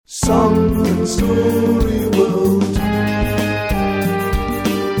Song and Story World.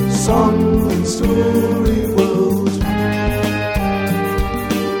 Song and Story World.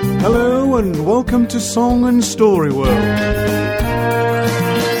 Hello and welcome to Song and Story World.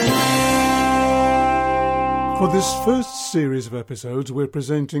 For this first series of episodes, we're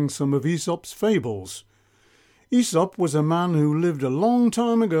presenting some of Aesop's fables. Aesop was a man who lived a long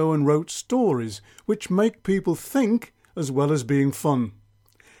time ago and wrote stories which make people think as well as being fun.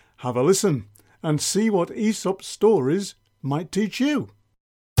 Have a listen and see what Aesop's stories might teach you.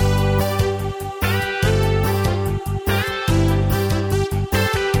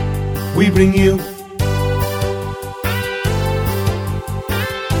 We bring you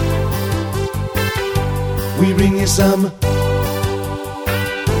some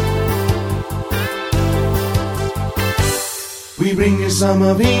We bring you some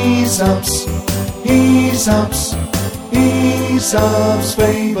of Aesop's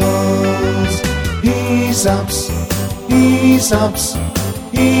fables.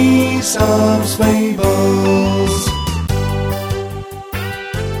 Aesop's fables.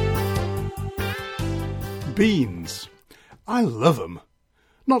 Beans. I love 'em.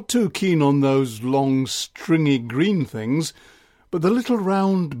 Not too keen on those long, stringy green things, but the little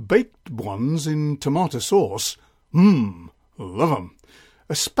round baked ones in tomato sauce. Love 'em.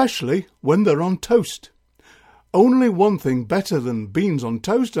 Especially when they're on toast. Only one thing better than beans on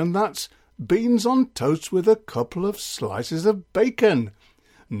toast, and that's beans on toast with a couple of slices of bacon.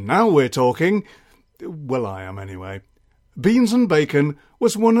 Now we're talking. Well, I am anyway. Beans and bacon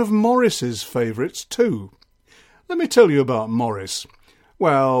was one of Morris's favourites too. Let me tell you about Morris.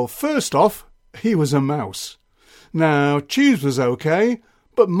 Well, first off, he was a mouse. Now, cheese was okay,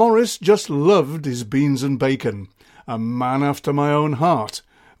 but Morris just loved his beans and bacon. A man after my own heart.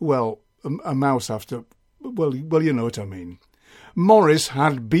 Well, a mouse after... Well, you know what I mean. Morris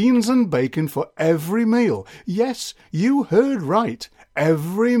had beans and bacon for every meal. Yes, you heard right.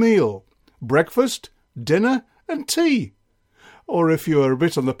 Every meal. Breakfast, dinner and tea. Or if you are a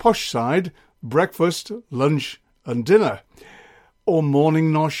bit on the posh side, breakfast, lunch and dinner. Or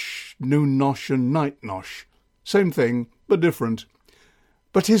morning nosh, noon nosh and night nosh. Same thing, but different.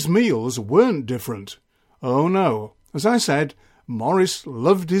 But his meals weren't different. Oh no. As I said, Morris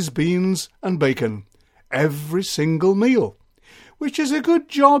loved his beans and bacon. Every single meal. Which is a good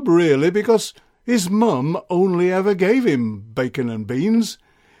job, really, because his mum only ever gave him bacon and beans.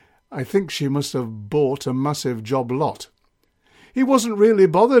 I think she must have bought a massive job lot. He wasn't really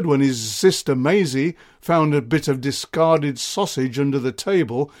bothered when his sister Maisie found a bit of discarded sausage under the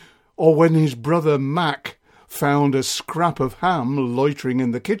table, or when his brother Mac found a scrap of ham loitering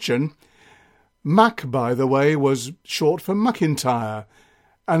in the kitchen. Mac, by the way, was short for McIntyre,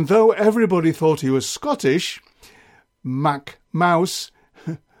 and though everybody thought he was Scottish, Mac Mouse,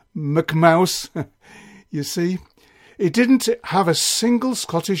 McMouse, you see, he didn't have a single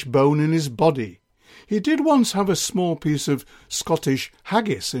Scottish bone in his body. He did once have a small piece of Scottish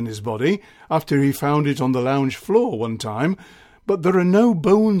haggis in his body after he found it on the lounge floor one time, but there are no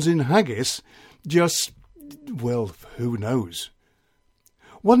bones in haggis, just, well, who knows.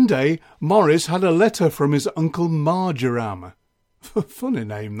 One day, Morris had a letter from his Uncle Marjoram. Funny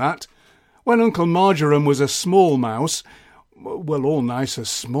name, that. When Uncle Marjoram was a small mouse, well, all nice as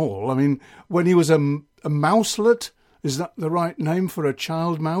small. I mean, when he was a mouselet, is that the right name for a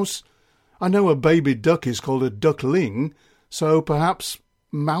child mouse? I know a baby duck is called a duckling, so perhaps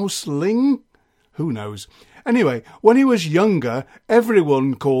mouseling? Who knows? Anyway, when he was younger,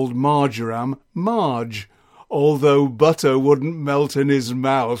 everyone called Marjoram Marge, although butter wouldn't melt in his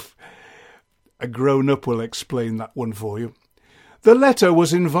mouth. A grown-up will explain that one for you. The letter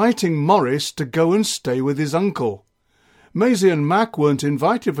was inviting Morris to go and stay with his uncle. Maisie and Mac weren't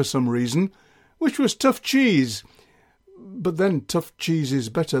invited for some reason, which was tough cheese. But then tough cheese is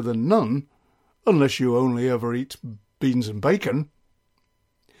better than none, unless you only ever eat beans and bacon.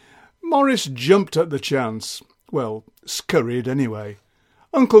 Morris jumped at the chance. Well, scurried anyway.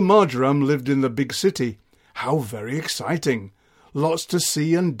 Uncle Marjoram lived in the big city. How very exciting. Lots to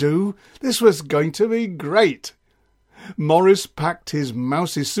see and do. This was going to be great. Morris packed his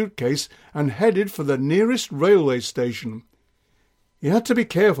mousy suitcase and headed for the nearest railway station. He had to be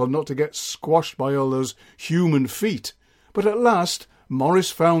careful not to get squashed by all those human feet, but at last Morris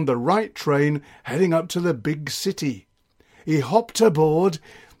found the right train heading up to the big city. He hopped aboard,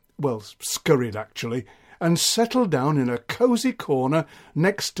 well, scurried actually, and settled down in a cosy corner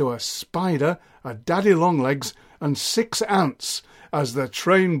next to a spider, a daddy-long-legs, and 6 ants as the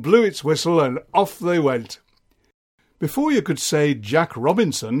train blew its whistle and off they went. Before you could say Jack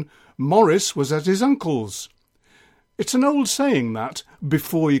Robinson, Morris was at his uncle's. It's an old saying that,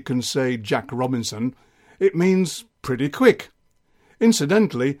 before you can say Jack Robinson, it means pretty quick.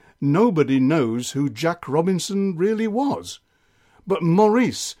 Incidentally, nobody knows who Jack Robinson really was. But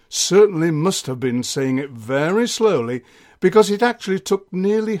Maurice certainly must have been saying it very slowly, because it actually took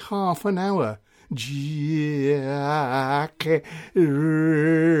nearly half an hour. Jack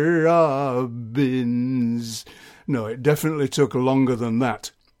Robbins. No, it definitely took longer than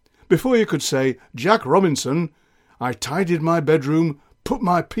that. Before you could say Jack Robinson, I tidied my bedroom, put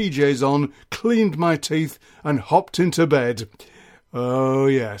my PJs on, cleaned my teeth, and hopped into bed. Oh,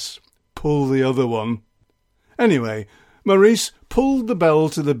 yes, pull the other one. Anyway, Maurice pulled the bell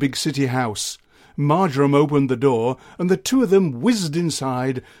to the big city house. Marjoram opened the door, and the two of them whizzed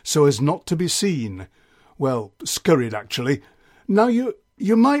inside so as not to be seen. Well, scurried, actually. Now, you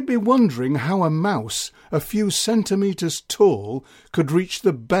might be wondering how a mouse a few centimetres tall could reach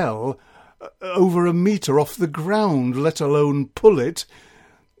the bell over a metre off the ground, let alone pull it.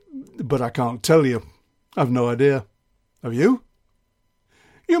 But I can't tell you. I've no idea. Have you?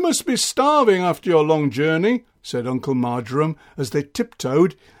 You must be starving after your long journey, said Uncle Marjoram as they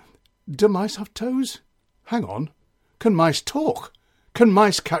tiptoed. Do mice have toes? Hang on. Can mice talk? Can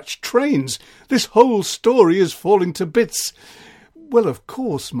mice catch trains? This whole story is falling to bits. Well, of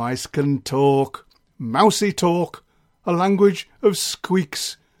course mice can talk. Mousy talk. A language of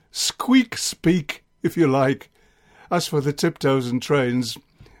squeaks. Squeak speak, if you like. As for the tiptoes and trains,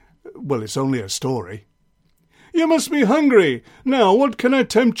 well, it's only a story. You must be hungry. Now, what can I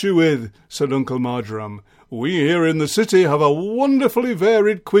tempt you with? Said Uncle Marjoram. We here in the city have a wonderfully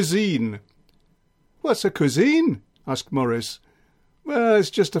varied cuisine. What's a cuisine? Asked Maurice. Well, it's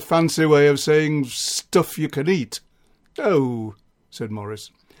just a fancy way of saying stuff you can eat. Oh, said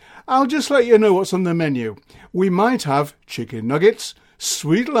Maurice. I'll just let you know what's on the menu. We might have chicken nuggets,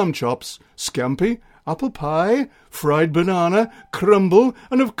 sweet lamb chops, scampi, apple pie, fried banana, crumble,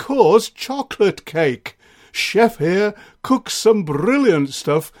 and of course chocolate cake. Chef here cooks some brilliant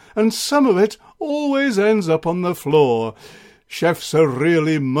stuff, and some of it always ends up on the floor. Chef's a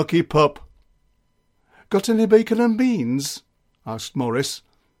really mucky pup. Got any bacon and beans? Asked Maurice.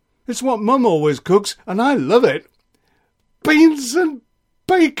 It's what Mum always cooks, and I love it. Beans and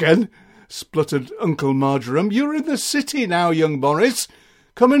bacon? Spluttered Uncle Marjoram. You're in the city now, young Maurice.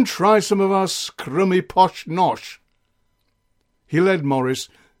 Come and try some of our scrummy posh nosh. He led Maurice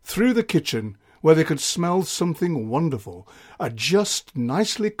through the kitchen, where they could smell something wonderful, a just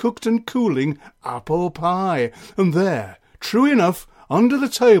nicely cooked and cooling apple pie, and there, true enough, under the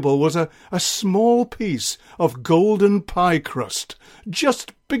table was a small piece of golden pie crust,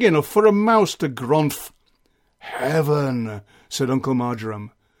 just big enough for a mouse to grunt. Heaven, said Uncle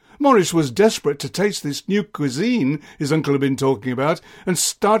Marjoram. Maurice was desperate to taste this new cuisine his uncle had been talking about, and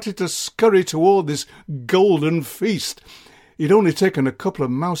started to scurry toward this golden feast. He'd only taken a couple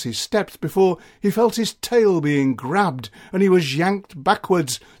of mousy steps before he felt his tail being grabbed, and he was yanked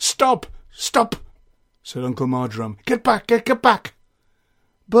backwards. Stop! Stop! Said Uncle Marjoram. Get back! Get back!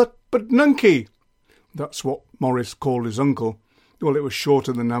 But Nunky! That's what Maurice called his uncle. Well, it was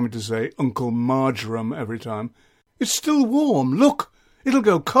shorter than having to say Uncle Marjoram every time. It's still warm. Look! It'll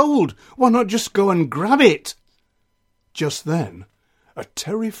go cold. Why not just go and grab it? Just then, a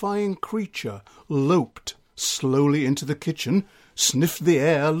terrifying creature loped slowly into the kitchen, sniffed the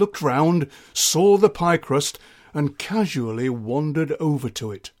air, looked round, saw the pie crust, and casually wandered over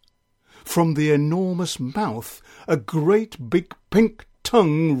to it. From the enormous mouth, a great big pink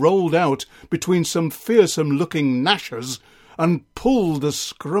tongue rolled out between some fearsome-looking gnashers and pulled the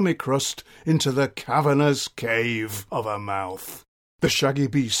scrummy crust into the cavernous cave of a mouth. The shaggy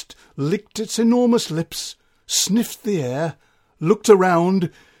beast licked its enormous lips, sniffed the air, looked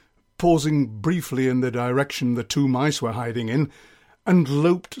around, pausing briefly in the direction the two mice were hiding in, and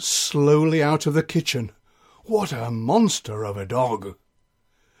loped slowly out of the kitchen. What a monster of a dog!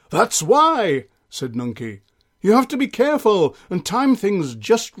 That's why, said Nunky. You have to be careful and time things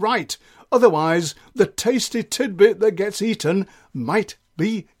just right, otherwise the tasty tidbit that gets eaten might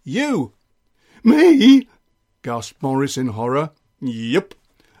be you. Me? Gasped Maurice in horror. Yep,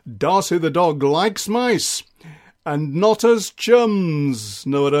 Darcy the dog likes mice, and not as chums,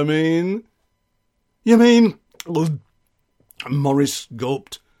 know what I mean? You mean... Maurice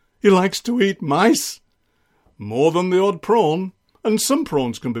gulped. He likes to eat mice? More than the odd prawn, and some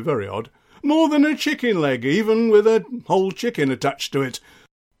prawns can be very odd. More than a chicken leg, even with a whole chicken attached to it.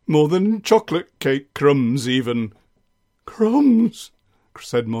 More than chocolate cake crumbs, even. Crumbs,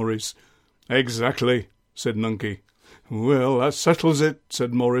 said Maurice. Exactly, said Nunky. Well, that settles it,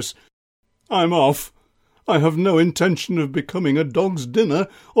 said Maurice. I'm off. I have no intention of becoming a dog's dinner,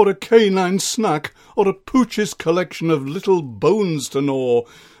 or a canine snack, or a pooch's collection of little bones to gnaw.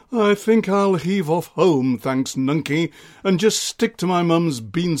 I think I'll heave off home, thanks Nunky, and just stick to my mum's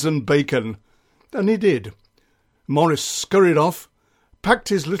beans and bacon. And he did. Morris scurried off, packed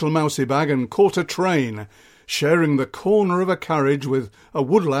his little mousy bag and caught a train, sharing the corner of a carriage with a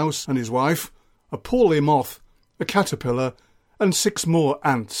woodlouse and his wife, a Pauly moth, a caterpillar, and 6 more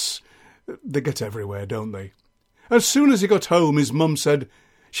ants. They get everywhere, don't they? As soon as he got home, his mum said,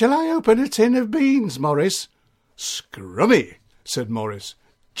 "Shall I open a tin of beans, Morris?" "Scrummy," said Morris.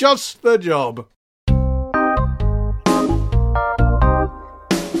 "Just the job."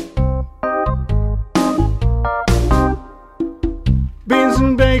 Beans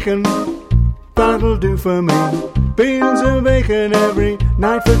and bacon, that'll do for me. Beans and bacon every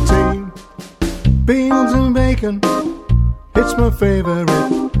night for tea. Beans and bacon, it's my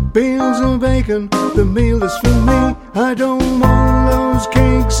favourite. Beans and bacon, the meal that's for me. I don't want those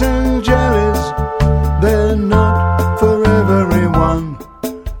cakes and jellies, they're not for everyone.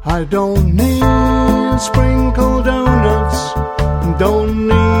 I don't need sprinkled donuts, don't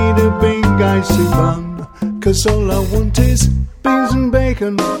need a big icy bun, 'cause all I want is beans and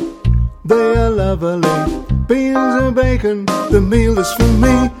bacon, they are lovely. Beans and bacon, the meal that's for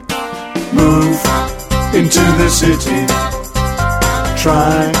me. Move into the city,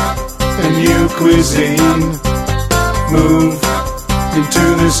 try a new cuisine. Move into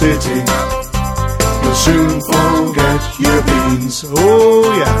the city, you'll soon forget your beans. Oh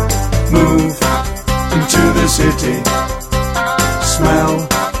yeah. Move into the city, smell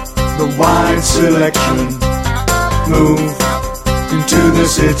the wide selection. Move into the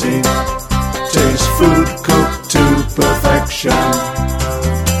city, taste food cooked to perfection.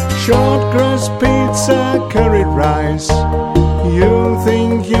 Short crust pizza, curried rice, you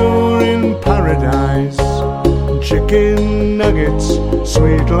think you're in paradise. Chicken nuggets,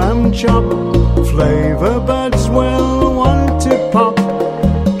 sweet lamb chop, flavour buds will want to pop.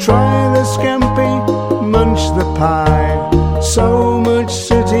 Try the scampi, munch the pie, so much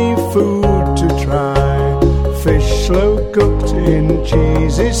city food to try. Fish slow cooked in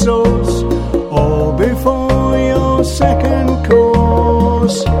cheesy sauce, all before your second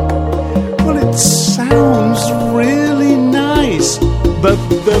course. Well, it sounds really nice, but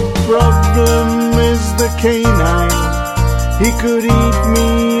the problem is the canine. He could eat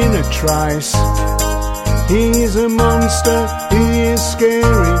me in a trice. He's a monster, he is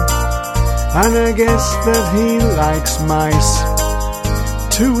scary, and I guess that he likes mice.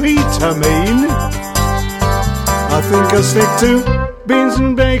 To eat, I mean. I think I'll stick to beans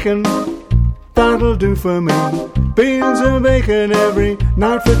and bacon, that'll do for me. Beans and bacon every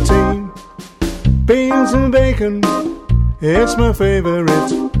night for tea. Beans and bacon, it's my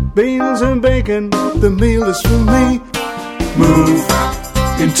favourite. Beans and bacon, the meal is for me. Move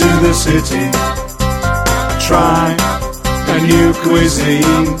into the city, try a new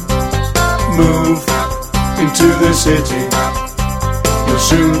cuisine. Move into the city, you'll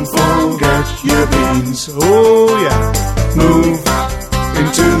soon forget your beans. Oh yeah. Move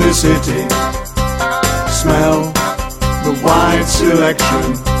into the city, smell the wide selection.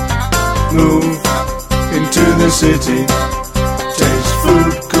 Move into the city, taste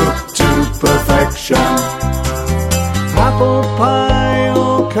food cooked to perfection. Apple pie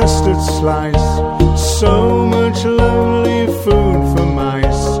or custard slice, so much lovely food for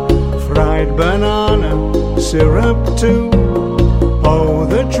mice. Fried banana, syrup too, oh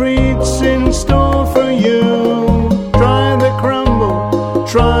the treats in store for you. Try the crumble,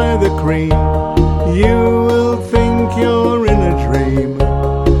 try the cream, you will think you're in a dream.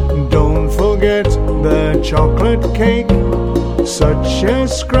 Don't forget the chocolate cake, such a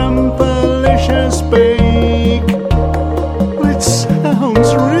scrumptious bake. Well, it sounds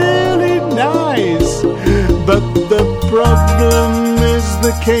really nice, but the problem is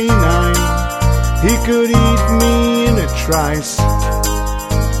the canine. He could eat me in a trice.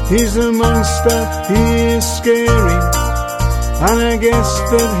 He's a monster, he is scary, and I guess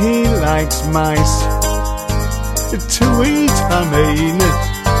that he likes mice. To eat, I mean.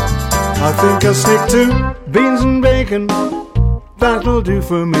 I think I'll stick to beans and bacon, that'll do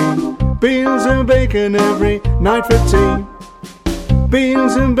for me. Beans and bacon every night for tea.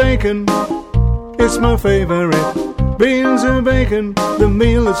 Beans and bacon, it's my favourite. Beans and bacon, the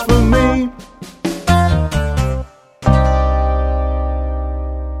meal is for me.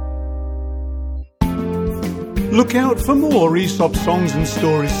 Look out for more Aesop songs and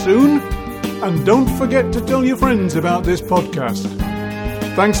stories soon, and don't forget to tell your friends about this podcast.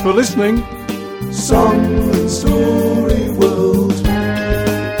 Thanks for listening. Song and Story.